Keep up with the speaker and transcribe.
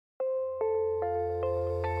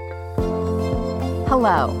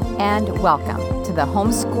Hello, and welcome to the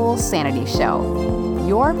Homeschool Sanity Show,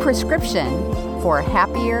 your prescription for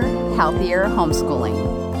happier, healthier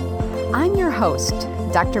homeschooling. I'm your host,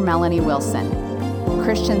 Dr. Melanie Wilson,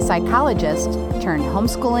 Christian psychologist turned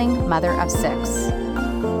homeschooling mother of 6.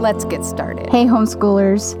 Let's get started. Hey,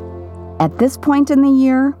 homeschoolers. At this point in the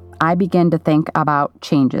year, I begin to think about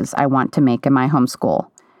changes I want to make in my homeschool.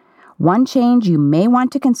 One change you may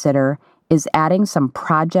want to consider is adding some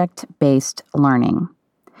project-based learning.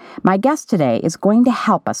 My guest today is going to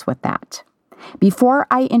help us with that. Before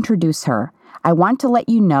I introduce her, I want to let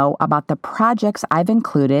you know about the projects I've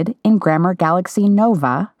included in Grammar Galaxy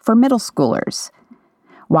Nova for middle schoolers.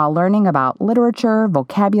 While learning about literature,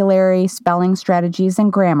 vocabulary, spelling strategies,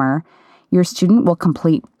 and grammar, your student will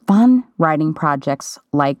complete fun writing projects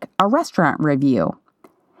like a restaurant review.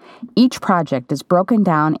 Each project is broken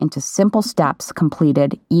down into simple steps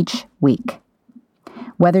completed each week.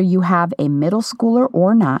 Whether you have a middle schooler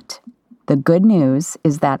or not, the good news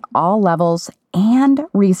is that all levels and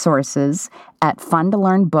resources at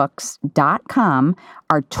funtolearnbooks.com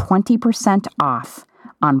are 20% off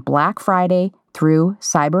on Black Friday through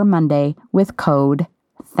Cyber Monday with code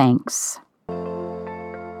THANKS.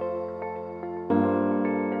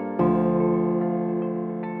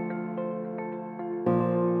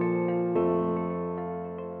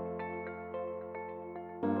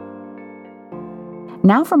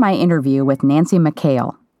 Now for my interview with Nancy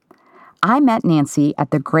McHale. I met Nancy at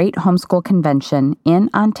the Great Homeschool Convention in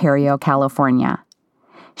Ontario, California.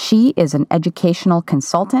 She is an educational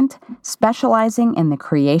consultant specializing in the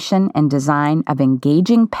creation and design of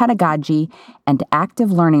engaging pedagogy and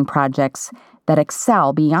active learning projects that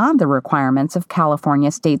excel beyond the requirements of California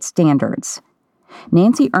state standards.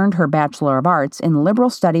 Nancy earned her Bachelor of Arts in Liberal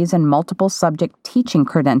Studies and Multiple Subject Teaching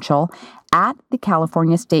credential at the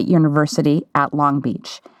California State University at Long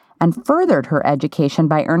Beach, and furthered her education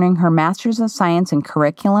by earning her Master's of Science in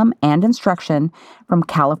Curriculum and Instruction from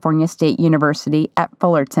California State University at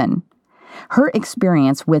Fullerton. Her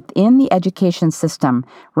experience within the education system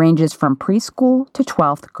ranges from preschool to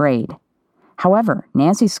 12th grade. However,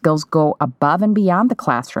 Nancy's skills go above and beyond the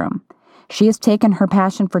classroom. She has taken her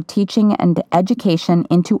passion for teaching and education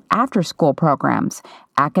into after-school programs,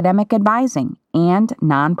 academic advising, and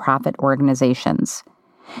nonprofit organizations.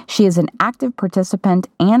 She is an active participant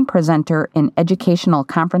and presenter in educational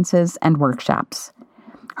conferences and workshops.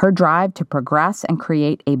 Her drive to progress and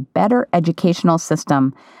create a better educational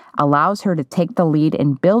system allows her to take the lead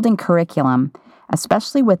in building curriculum,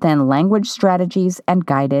 especially within language strategies and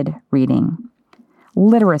guided reading.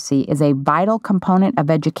 Literacy is a vital component of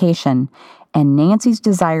education, and Nancy's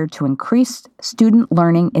desire to increase student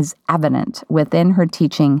learning is evident within her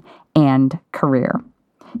teaching and career.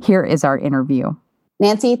 Here is our interview.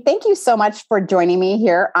 Nancy, thank you so much for joining me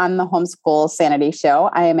here on the Homeschool Sanity Show.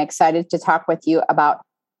 I am excited to talk with you about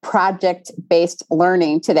project-based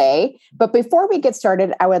learning today. But before we get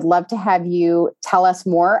started, I would love to have you tell us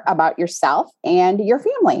more about yourself and your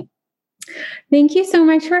family. Thank you so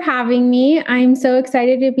much for having me. I'm so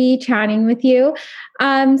excited to be chatting with you.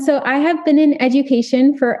 So I have been in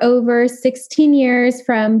education for over 16 years,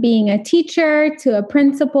 from being a teacher to a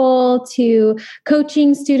principal to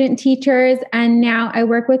coaching student teachers. And now I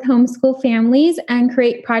work with homeschool families and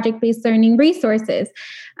create project-based learning resources.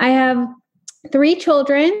 I have 3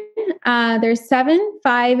 children. There's 7,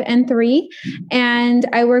 5, and 3. And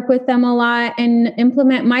I work with them a lot and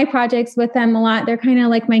implement my projects with them a lot. They're kind of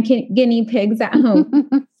like my guinea pigs at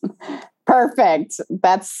home. Perfect.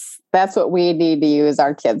 That's what we need to use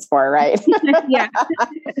our kids for, right? Yeah.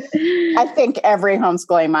 I think every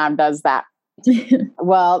homeschooling mom does that.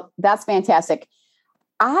 Well, that's fantastic.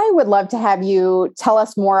 I would love to have you tell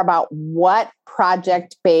us more about what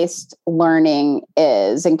project-based learning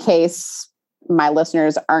is, in case my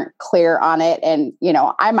listeners aren't clear on it. And,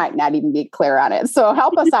 I might not even be clear on it. So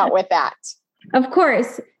help us out with that. Of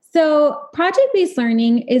course. So project-based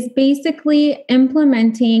learning is basically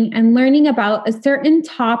implementing and learning about a certain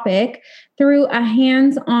topic through a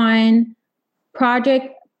hands-on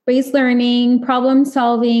project-based learning,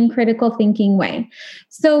 problem-solving, critical thinking way.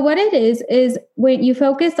 So what it is when you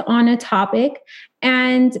focus on a topic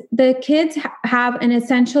and the kids have an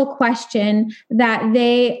essential question that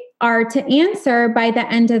they are to answer by the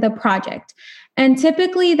end of the project. And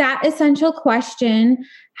typically that essential question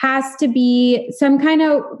has to be some kind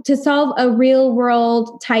of to solve a real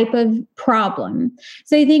world type of problem.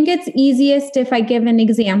 So I think it's easiest if I give an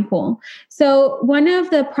example. So one of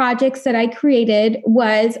the projects that I created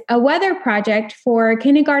was a weather project for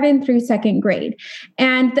kindergarten through second grade.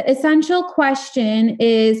 And the essential question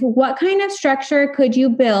is, what kind of structure could you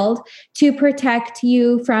build to protect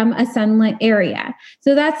you from a sunlit area?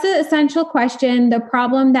 So that's the essential question, the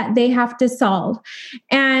problem that they have to solve.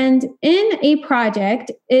 And in a project,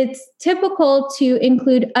 it's typical to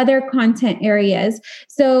include other content areas.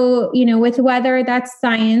 So, with weather, that's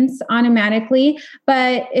science automatically.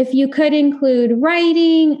 But if you could include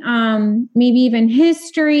writing, maybe even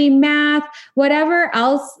history, math, whatever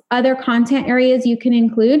else, other content areas you can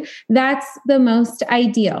include, that's the most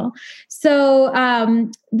ideal. So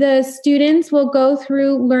the students will go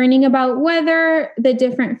through learning about weather, the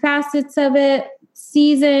different facets of it,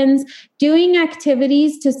 seasons, doing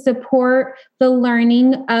activities to support the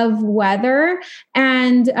learning of weather,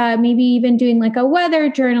 and maybe even doing like a weather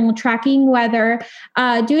journal, tracking weather,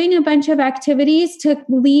 doing a bunch of activities to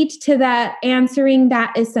lead to that answering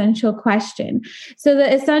that essential question. So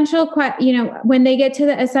the essential when they get to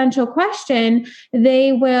the essential question,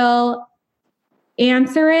 they will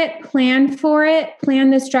answer it, plan for it,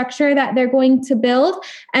 plan the structure that they're going to build,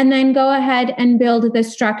 and then go ahead and build the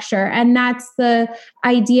structure. And that's the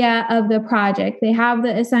idea of the project. They have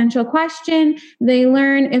the essential question. They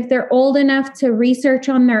learn, if they're old enough to research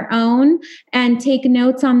on their own and take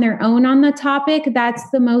notes on their own on the topic, that's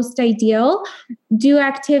the most ideal. Do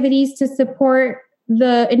activities to support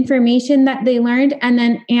the information that they learned, and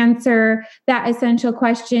then answer that essential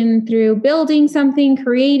question through building something,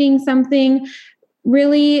 creating something.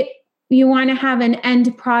 Really, you want to have an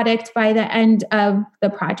end product by the end of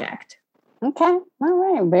the project. Okay. All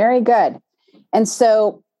right. Very good. And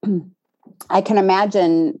so I can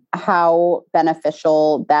imagine how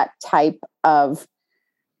beneficial that type of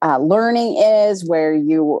learning is, where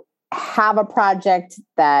you have a project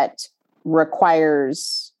that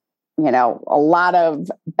requires, a lot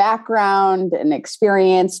of background and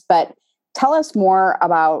experience. But tell us more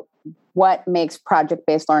about what makes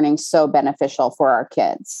project-based learning so beneficial for our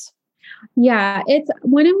kids. Yeah, it's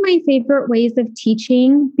one of my favorite ways of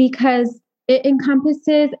teaching because it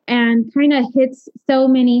encompasses and kind of hits so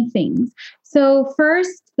many things. So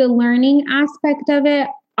first, the learning aspect of it.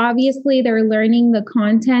 Obviously, they're learning the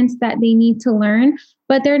content that they need to learn,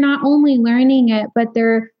 but they're not only learning it, but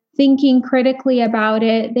they're thinking critically about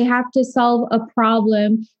it. They have to solve a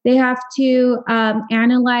problem. They have to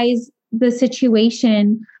analyze the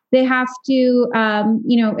situation. They have to,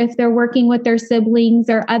 if they're working with their siblings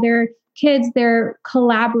or other kids, they're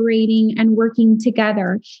collaborating and working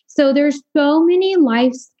together. So there's so many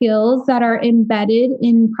life skills that are embedded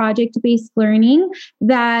in project-based learning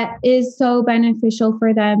that is so beneficial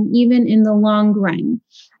for them, even in the long run.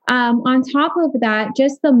 On top of that,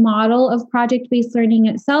 just the model of project-based learning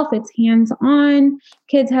itself, it's hands-on.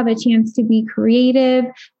 Kids have a chance to be creative.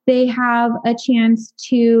 They have a chance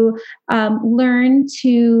to learn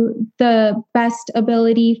to the best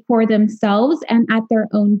ability for themselves and at their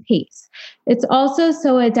own pace. It's also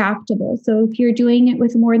so adaptable. So if you're doing it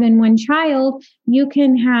with more than one child, you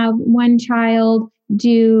can have one child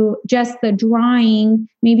do just the drawing,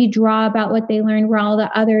 maybe draw about what they learned, while the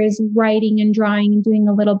other is writing and drawing and doing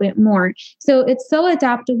a little bit more. So it's so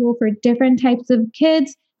adaptable for different types of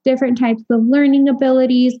kids, different types of learning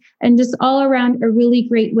abilities, and just all around a really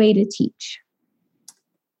great way to teach.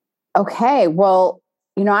 Okay. Well,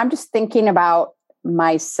 I'm just thinking about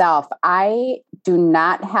myself. I do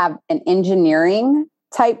not have an engineering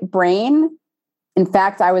type brain. In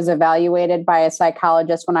fact, I was evaluated by a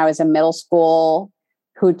psychologist when I was in middle school,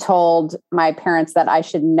 who told my parents that I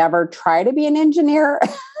should never try to be an engineer.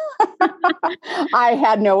 I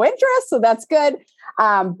had no interest, so that's good.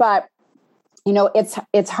 But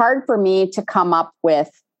it's hard for me to come up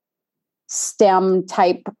with STEM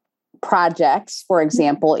type projects, for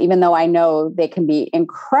example, even though I know they can be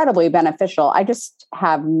incredibly beneficial. I just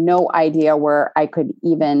have no idea where I could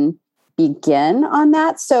even begin on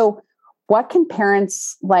that. So what can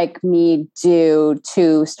parents like me do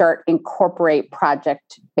to start incorporate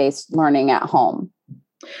project-based learning at home?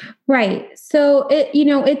 Right. So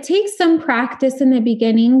it takes some practice in the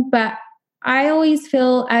beginning, but I always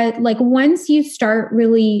feel like once you start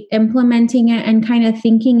really implementing it and kind of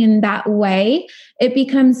thinking in that way, it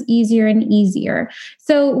becomes easier and easier.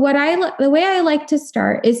 So the way I like to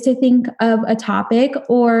start is to think of a topic,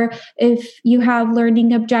 or if you have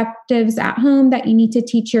learning objectives at home that you need to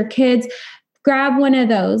teach your kids, grab one of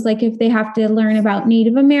those. Like if they have to learn about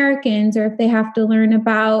Native Americans, or if they have to learn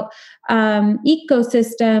about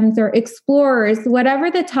ecosystems or explorers,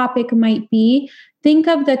 whatever the topic might be, think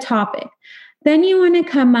of the topic. Then you want to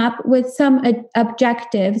come up with some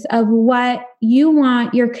objectives of what you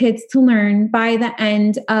want your kids to learn by the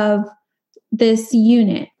end of this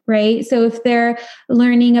unit, right? So if they're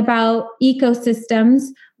learning about ecosystems,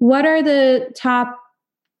 what are the top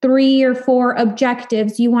 3 or 4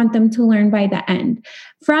 objectives you want them to learn by the end?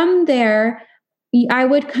 From there, I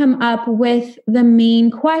would come up with the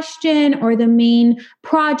main question or the main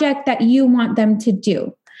project that you want them to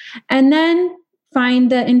do. And then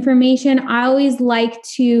find the information. I always like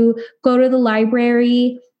to go to the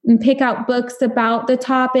library and pick out books about the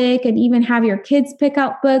topic, and even have your kids pick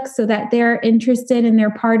out books so that they're interested and they're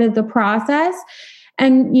part of the process,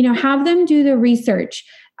 and, have them do the research.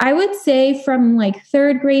 I would say from like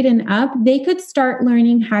 3rd grade and up, they could start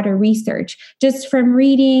learning how to research just from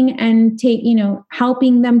reading and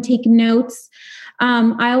helping them take notes.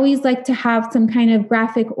 I always like to have some kind of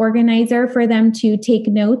graphic organizer for them to take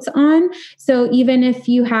notes on. So even if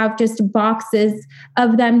you have just boxes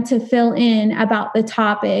of them to fill in about the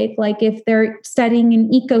topic, like if they're studying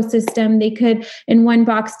an ecosystem, they could in one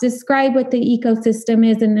box describe what the ecosystem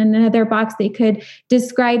is, and in another box they could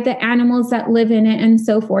describe the animals that live in it and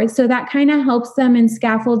so forth. So that kind of helps them and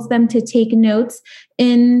scaffolds them to take notes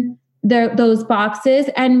in those boxes,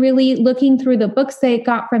 and really looking through the books they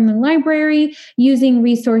got from the library, using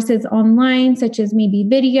resources online, such as maybe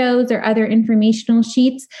videos or other informational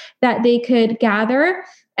sheets that they could gather.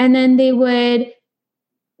 And then they would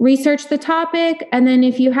research the topic. And then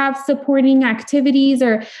if you have supporting activities,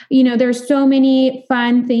 or, there's so many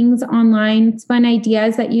fun things online, fun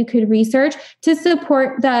ideas that you could research to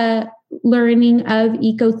support the learning of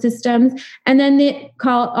ecosystems. And then it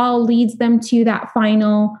all leads them to that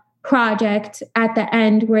final project at the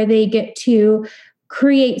end, where they get to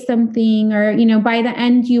create something, or by the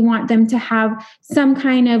end you want them to have some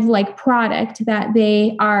kind of like product that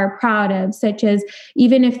they are proud of, such as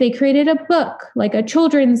even if they created a book, like a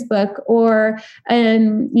children's book, or a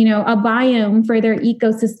biome for their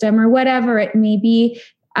ecosystem, or whatever it may be,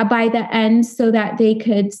 by the end, so that they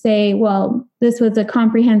could say, well, this was a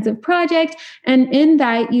comprehensive project. And in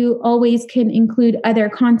that, you always can include other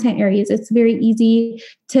content areas. It's very easy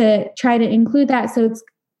to try to include that, so it's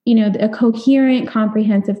a coherent,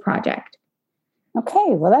 comprehensive project.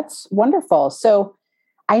 Okay, well, that's wonderful. So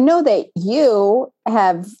I know that you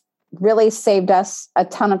have really saved us a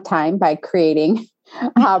ton of time by creating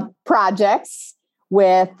projects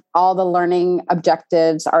with all the learning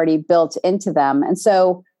objectives already built into them. And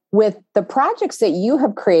so with the projects that you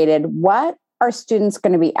have created, what are students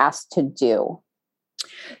going to be asked to do?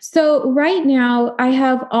 So right now I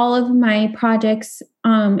have all of my projects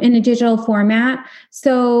in a digital format.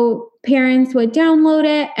 So parents would download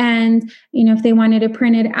it, and, if they wanted to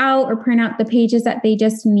print it out, or print out the pages that they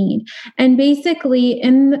just need. And basically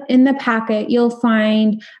in the packet, you'll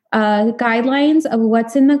find guidelines of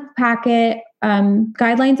what's in the packet,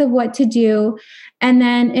 guidelines of what to do, and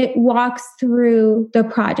then it walks through the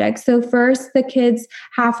project. So first, the kids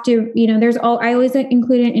have to, I always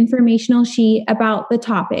include an informational sheet about the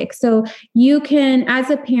topic. So you can, as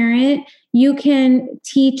a parent, you can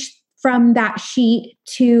teach from that sheet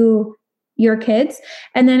to your kids.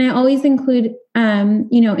 And then I always include,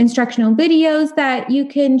 instructional videos that you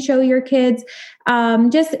can show your kids,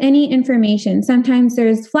 just any information. Sometimes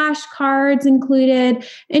there's flashcards included,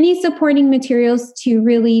 any supporting materials to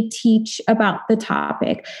really teach about the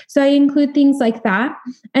topic. So I include things like that.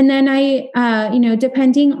 And then I,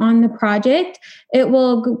 depending on the project, it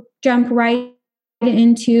will jump right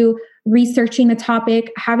into researching the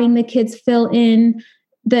topic, having the kids fill in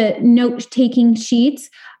the note-taking sheets.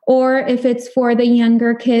 Or if it's for the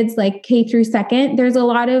younger kids, like K through 2nd, there's a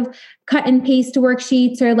lot of cut and paste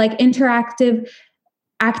worksheets or like interactive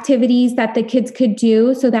activities that the kids could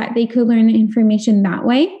do so that they could learn the information that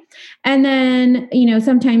way. And then,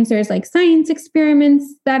 sometimes there's like science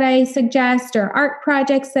experiments that I suggest, or art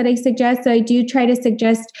projects that I suggest. So I do try to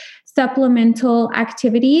suggest supplemental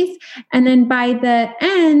activities. And then by the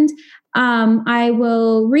end, I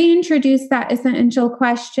will reintroduce that essential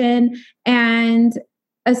question and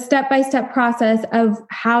a step-by-step process of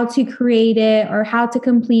how to create it or how to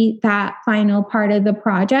complete that final part of the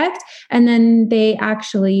project. And then the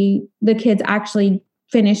kids actually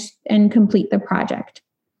finish and complete the project.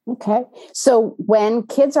 Okay. So when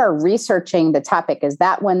kids are researching the topic, is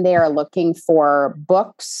that when they are looking for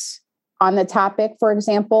books on the topic, for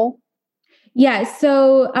example? Yeah,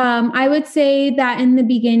 so I would say that in the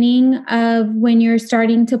beginning of when you're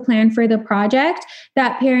starting to plan for the project,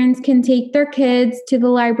 that parents can take their kids to the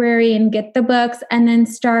library and get the books and then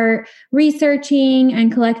start researching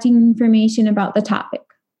and collecting information about the topic.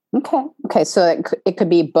 Okay. Okay. So it could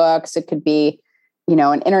be books, it could be,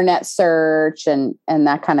 an internet search and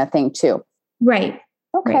that kind of thing too. Right.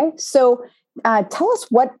 Okay. Right. So tell us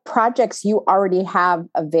what projects you already have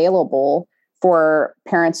available for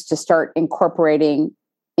parents to start incorporating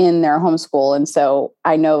in their homeschool. And so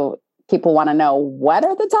I know people want to know, what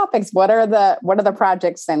are the topics? What are the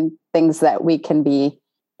projects and things that we can be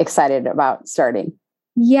excited about starting?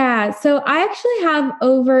 Yeah, so I actually have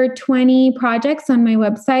over 20 projects on my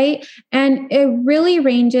website, and it really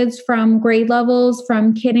ranges from grade levels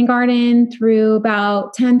from kindergarten through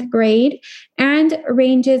about 10th grade, and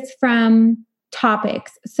ranges from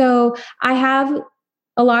topics. So I have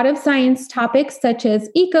a lot of science topics such as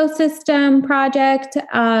ecosystem project,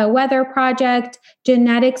 weather project,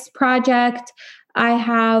 genetics project. I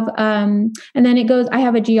have, and then it goes, I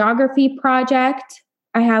have a geography project.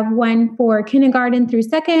 I have one for kindergarten through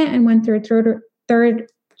second and one through third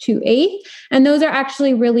to eighth. And those are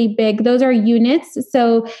actually really big. Those are units.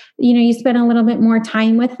 So, you spend a little bit more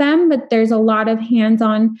time with them, but there's a lot of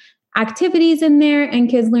hands-on activities in there, and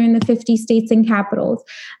kids learn the 50 states and capitals.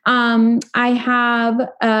 I have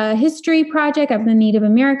a history project. I have the Native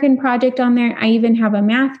American project on there. I even have a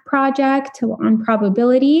math project on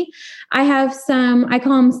probability. I have I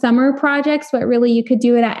call them summer projects, but really you could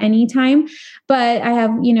do it at any time. But I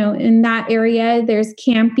have, in that area, there's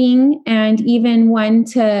camping and even one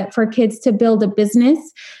for kids to build a business.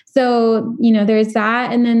 So, there's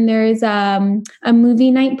that. And then there's a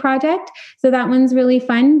movie night project. So that one's really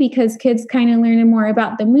fun because kids kind of learn more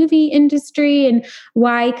about the movie industry and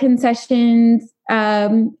why concessions,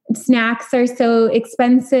 snacks are so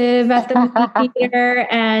expensive at the movie theater.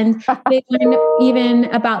 And they learn even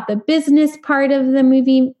about the business part of the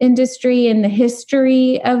movie industry and the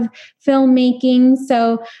history of filmmaking.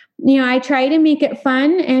 So, I try to make it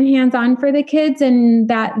fun and hands-on for the kids, and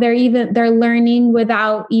that they're learning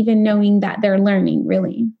without even knowing that they're learning,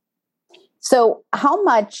 really. So how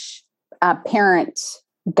much parent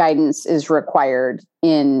guidance is required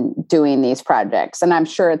in doing these projects? And I'm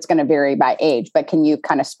sure it's going to vary by age, but can you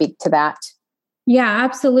kind of speak to that? Yeah,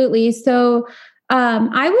 absolutely. So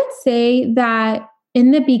I would say that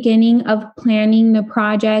in the beginning of planning the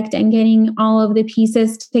project and getting all of the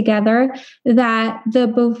pieces together, that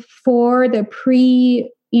before the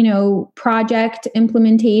project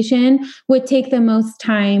implementation would take the most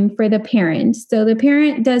time for the parent. So the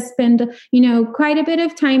parent does spend, quite a bit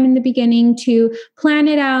of time in the beginning to plan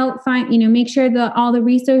it out, make sure that all the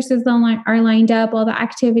resources are lined up, all the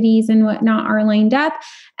activities and whatnot are lined up.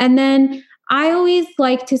 And then I always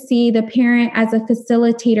like to see the parent as a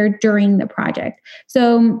facilitator during the project.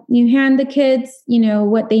 So you hand the kids,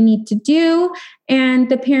 what they need to do, and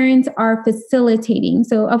the parents are facilitating.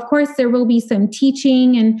 So of course there will be some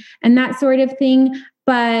teaching and that sort of thing,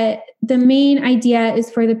 but the main idea is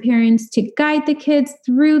for the parents to guide the kids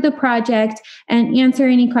through the project and answer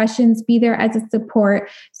any questions, be there as a support.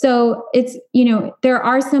 So it's, there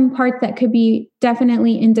are some parts that could be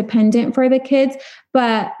definitely independent for the kids,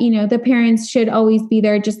 but, the parents should always be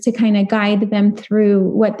there just to kind of guide them through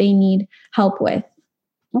what they need help with.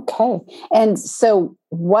 Okay. And so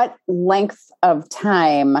what length of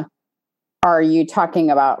time are you talking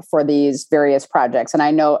about for these various projects? And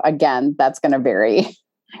I know, again, that's going to vary.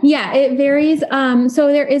 Yeah, it varies. So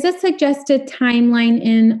there is a suggested timeline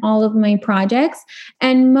in all of my projects.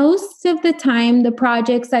 And most of the time, the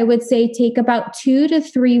projects, I would say, take about 2 to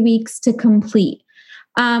 3 weeks to complete.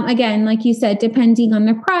 Again, like you said, depending on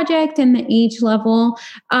the project and the age level.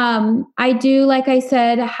 I do, like I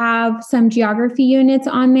said, have some geography units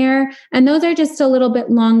on there, and those are just a little bit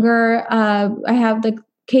longer. I have the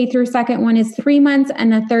K through second one is 3 months,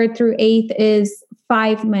 and the third through eighth is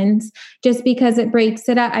 5 months, just because it breaks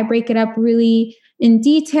it up. I break it up really in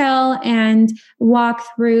detail and walk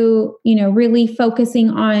through, really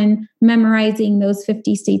focusing on memorizing those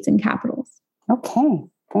 50 states and capitals. Okay.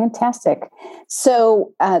 Fantastic.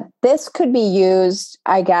 So this could be used,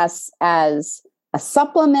 I guess, as a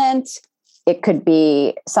supplement. It could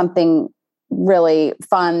be something really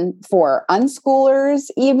fun for unschoolers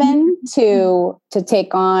even to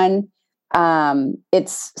take on.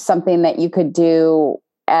 It's something that you could do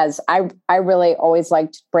as I really always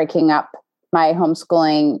liked breaking up my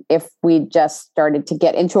homeschooling if we just started to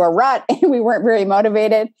get into a rut and we weren't very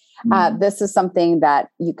motivated. This is something that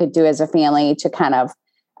you could do as a family to kind of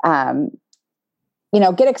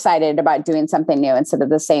get excited about doing something new instead of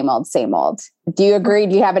the same old, same old. Do you agree?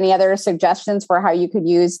 Do you have any other suggestions for how you could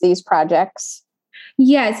use these projects?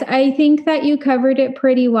 Yes, I think that you covered it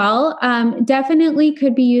pretty well. Definitely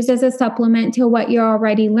could be used as a supplement to what you're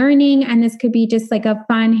already learning. And this could be just like a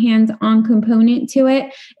fun hands-on component to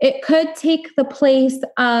it. It could take the place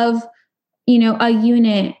of, a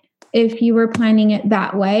unit if you were planning it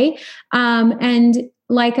that way. And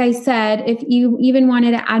like I said, if you even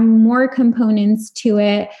wanted to add more components to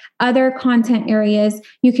it, other content areas,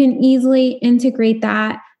 you can easily integrate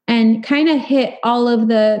that and kind of hit all of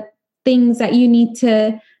the things that you need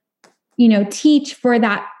to, teach for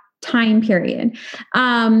that time period.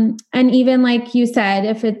 And even like you said,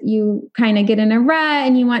 if you kind of get in a rut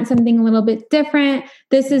and you want something a little bit different,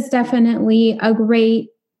 this is definitely a great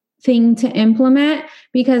thing to implement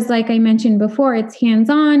because like I mentioned before, it's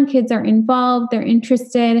hands-on, kids are involved, they're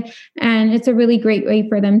interested, and it's a really great way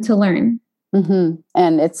for them to learn. Mm-hmm.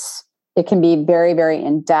 And it can be very, very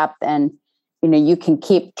in-depth, and, you can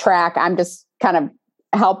keep track. I'm just kind of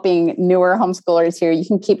helping newer homeschoolers here. You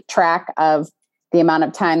can keep track of the amount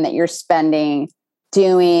of time that you're spending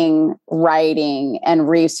doing writing and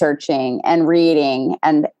researching and reading,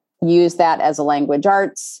 and use that as a language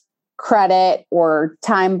arts credit or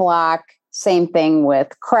time block. Same thing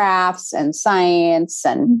with crafts and science.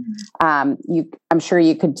 And I'm sure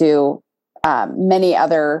you could do many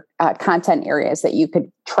other content areas that you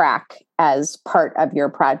could track as part of your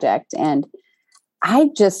project. And I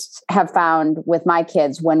just have found with my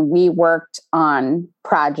kids, when we worked on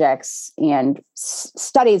projects and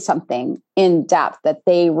studied something in depth, that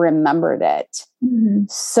they remembered it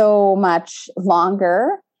so much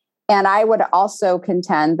longer. And I would also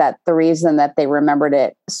contend that the reason that they remembered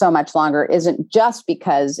it so much longer isn't just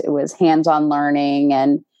because it was hands-on learning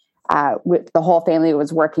and the whole family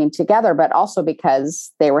was working together, but also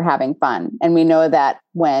because they were having fun. And we know that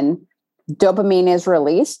when dopamine is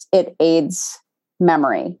released, it aids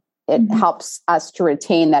memory. It helps us to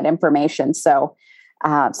retain that information. So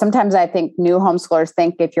sometimes I think new homeschoolers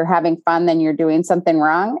think if you're having fun, then you're doing something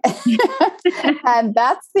wrong. And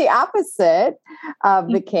that's the opposite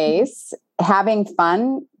of the case. Having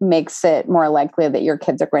fun makes it more likely that your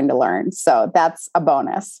kids are going to learn. So that's a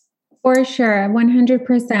bonus. For sure.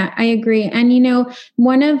 100%. I agree. And,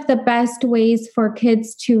 one of the best ways for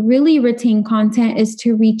kids to really retain content is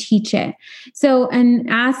to reteach it. So an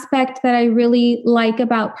aspect that I really like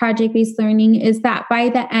about project-based learning is that by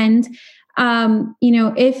the end,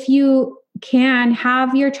 if you can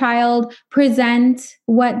have your child present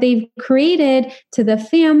what they've created to the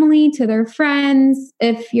family, to their friends,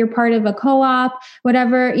 if you're part of a co-op,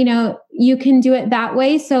 whatever, you can do it that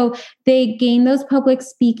way. So they gain those public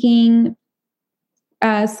speaking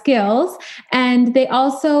skills, and they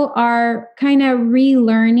also are kind of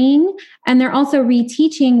relearning, and they're also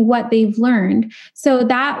reteaching what they've learned. So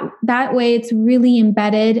that way it's really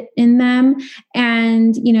embedded in them.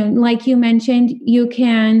 And, like you mentioned, you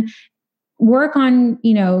can work on,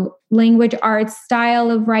 language arts, style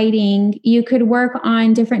of writing. You could work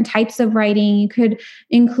on different types of writing. You could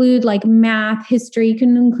include like math, history. You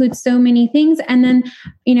can include so many things. And then,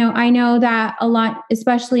 I know that a lot,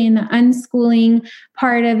 especially in the unschooling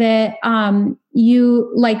part of it,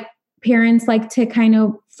 parents like to kind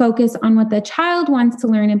of focus on what the child wants to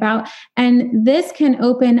learn about. And this can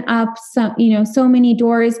open up so many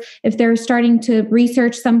doors. If they're starting to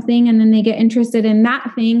research something and then they get interested in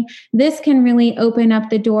that thing, this can really open up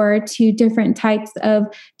the door to different types of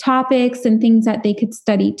topics and things that they could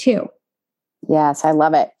study too. Yes, I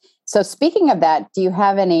love it. So speaking of that, do you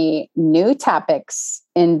have any new topics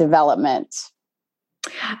in development?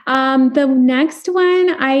 The next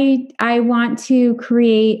one I want to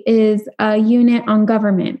create is a unit on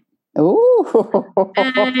government. Ooh,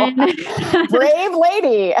 brave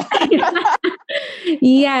lady.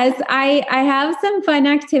 Yes, I have some fun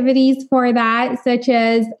activities for that, such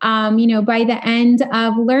as, by the end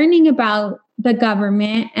of learning about the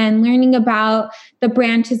government and learning about the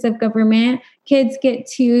branches of government, kids get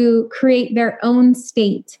to create their own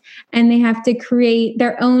state, and they have to create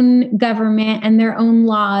their own government and their own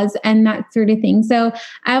laws and that sort of thing. So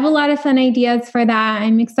I have a lot of fun ideas for that.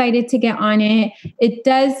 I'm excited to get on it. It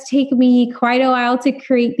does take me quite a while to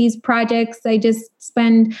create these projects. I just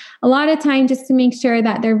spend a lot of time just to make sure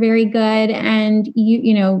that they're very good, and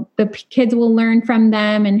the kids will learn from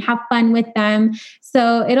them and have fun with them.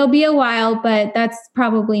 So it'll be a while, but that's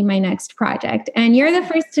probably my next project. And you're the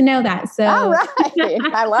first to know that. So all right.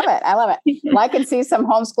 I love it. I love it. Well, I can see some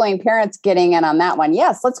homeschooling parents getting in on that one.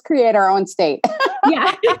 Yes, let's create our own state.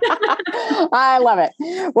 Yeah. I love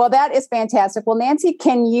it. Well, that is fantastic. Well, Nancy,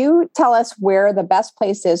 can you tell us where the best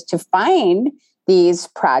place is to find these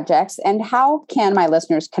projects, and how can my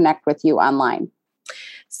listeners connect with you online?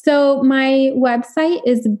 So my website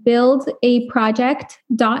is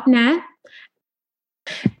buildaproject.net.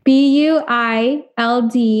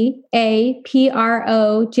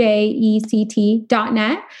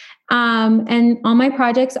 BUILDAPROJECT.net. And all my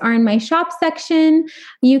projects are in my shop section.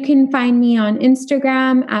 You can find me on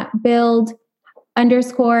Instagram at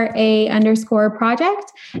build_a_project.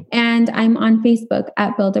 And I'm on Facebook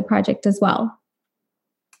at Build a Project as well.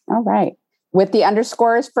 All right. With the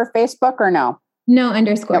underscores for Facebook or no? No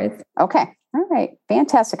underscores. Nope. Okay. All right.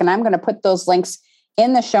 Fantastic. And I'm going to put those links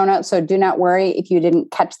in the show notes. So do not worry if you didn't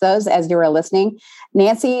catch those as you were listening.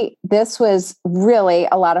 Nancy, this was really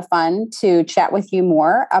a lot of fun to chat with you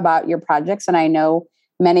more about your projects. And I know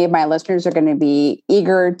many of my listeners are going to be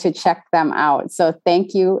eager to check them out. So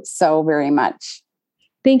thank you so very much.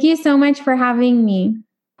 Thank you so much for having me.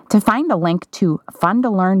 To find a link to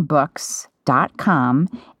funtolearnbooks.com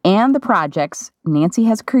and the projects Nancy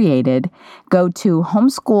has created, go to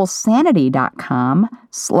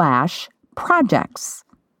homeschoolsanity.com/projects.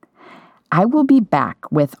 I will be back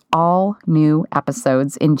with all new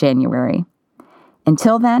episodes in January.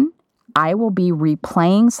 Until then, I will be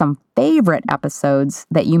replaying some favorite episodes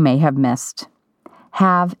that you may have missed.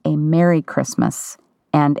 Have a Merry Christmas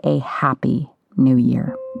and a Happy New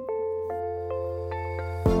Year.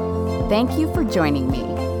 Thank you for joining me.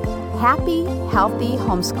 Happy, healthy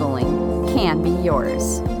homeschooling can be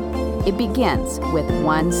yours. It begins with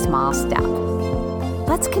one small step.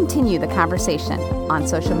 Let's continue the conversation on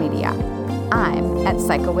social media. I'm at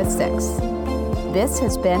Psycho with 6. This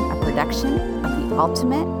has been a production of the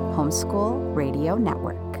Ultimate Homeschool Radio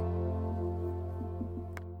Network.